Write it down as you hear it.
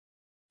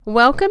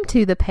Welcome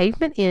to the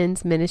Pavement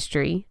Ends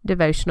Ministry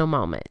Devotional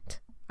Moment.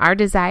 Our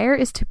desire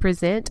is to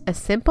present a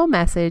simple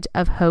message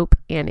of hope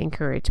and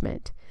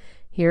encouragement.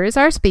 Here is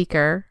our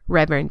speaker,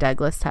 Reverend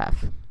Douglas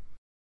Huff.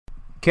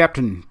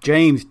 Captain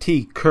James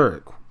T.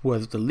 Kirk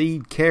was the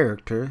lead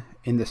character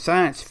in the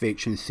science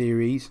fiction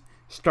series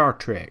Star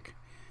Trek.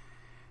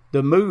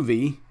 The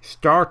movie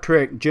Star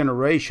Trek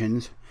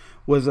Generations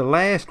was the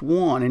last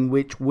one in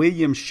which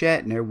William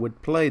Shatner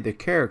would play the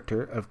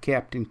character of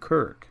Captain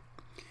Kirk.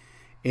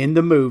 In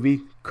the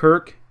movie,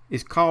 Kirk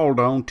is called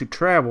on to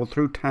travel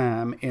through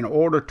time in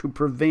order to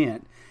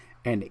prevent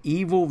an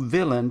evil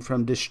villain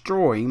from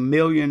destroying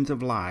millions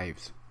of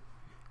lives.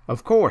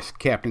 Of course,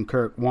 Captain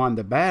Kirk won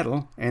the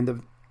battle and the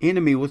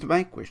enemy was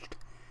vanquished.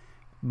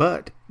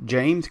 But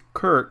James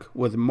Kirk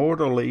was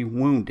mortally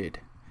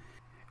wounded.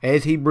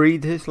 As he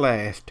breathed his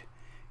last,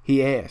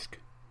 he asked,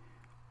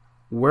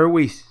 "Were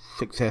we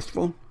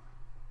successful?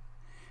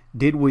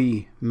 Did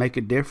we make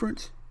a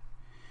difference?"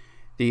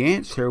 The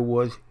answer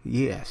was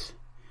yes.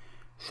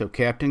 So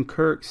Captain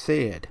Kirk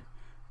said,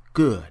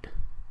 "Good.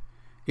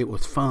 It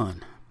was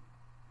fun."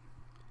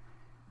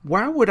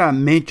 Why would I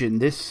mention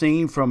this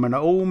scene from an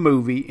old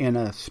movie in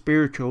a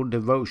spiritual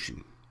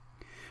devotion?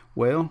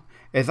 Well,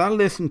 as I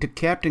listened to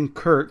Captain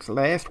Kirk's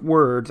last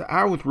words,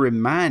 I was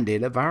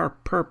reminded of our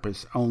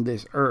purpose on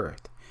this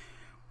earth.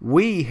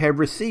 We have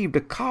received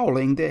a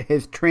calling that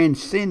has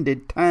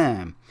transcended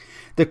time.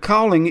 The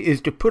calling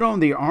is to put on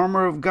the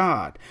armor of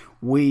God.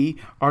 We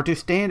are to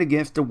stand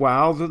against the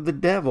wiles of the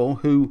devil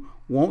who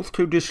wants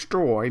to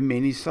destroy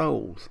many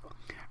souls.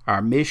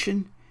 Our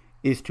mission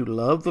is to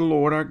love the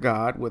Lord our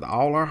God with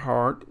all our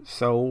heart,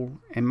 soul,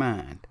 and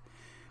mind.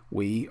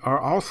 We are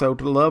also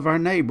to love our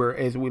neighbor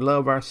as we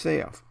love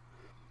ourselves.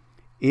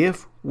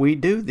 If we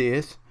do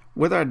this,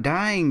 with our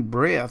dying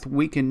breath,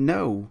 we can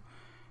know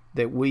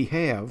that we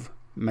have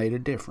made a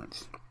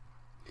difference.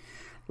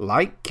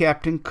 Like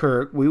Captain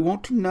Kirk, we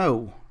want to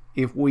know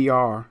if we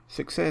are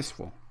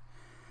successful.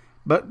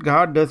 But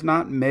God does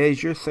not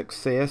measure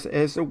success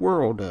as the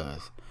world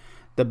does.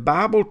 The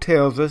Bible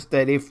tells us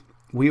that if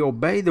we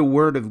obey the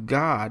Word of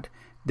God,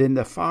 then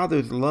the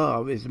Father's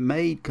love is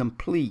made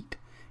complete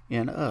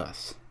in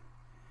us.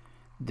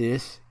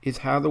 This is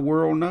how the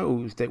world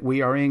knows that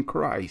we are in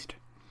Christ,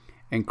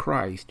 and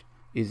Christ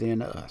is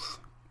in us.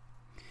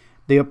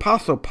 The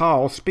Apostle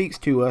Paul speaks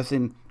to us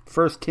in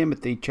 1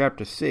 Timothy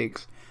chapter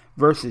 6,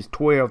 verses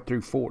 12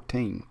 through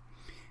 14.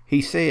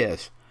 He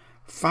says,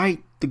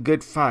 "Fight the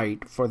good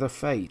fight for the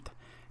faith.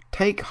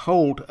 Take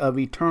hold of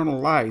eternal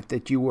life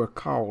that you were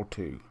called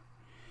to.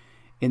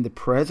 In the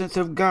presence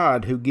of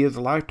God who gives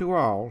life to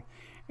all,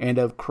 and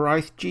of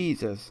Christ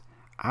Jesus,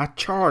 I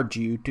charge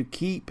you to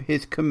keep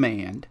his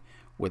command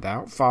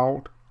without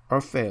fault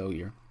or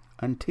failure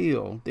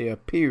until the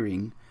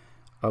appearing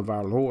of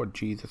our Lord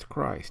Jesus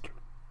Christ."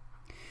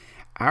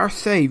 Our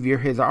Savior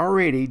has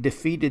already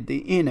defeated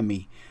the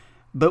enemy,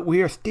 but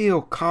we are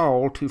still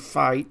called to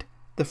fight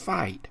the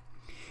fight.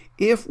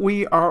 If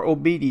we are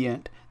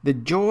obedient, the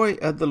joy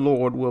of the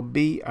Lord will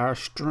be our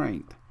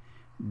strength.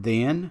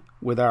 Then,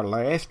 with our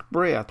last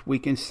breath, we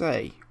can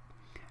say,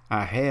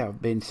 "I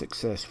have been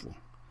successful.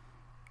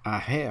 I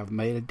have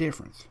made a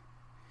difference.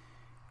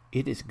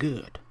 It is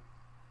good.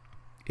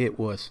 It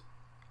was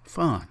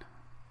fun."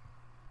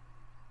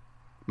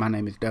 My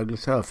name is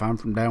Douglas Huff. I'm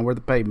from down where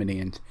the pavement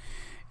ends.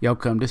 Y'all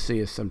come to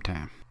see us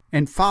sometime.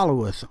 And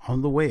follow us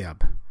on the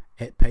web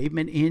at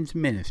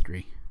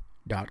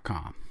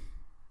pavementendsministry.com.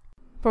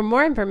 For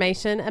more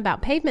information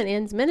about Pavement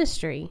Ends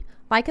Ministry,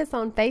 like us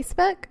on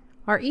Facebook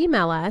or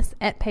email us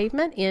at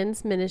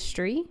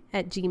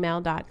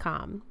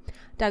pavementendsministry@gmail.com.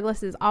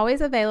 Douglas is always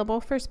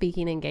available for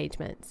speaking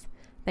engagements.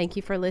 Thank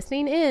you for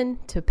listening in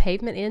to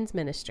Pavement Ends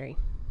Ministry.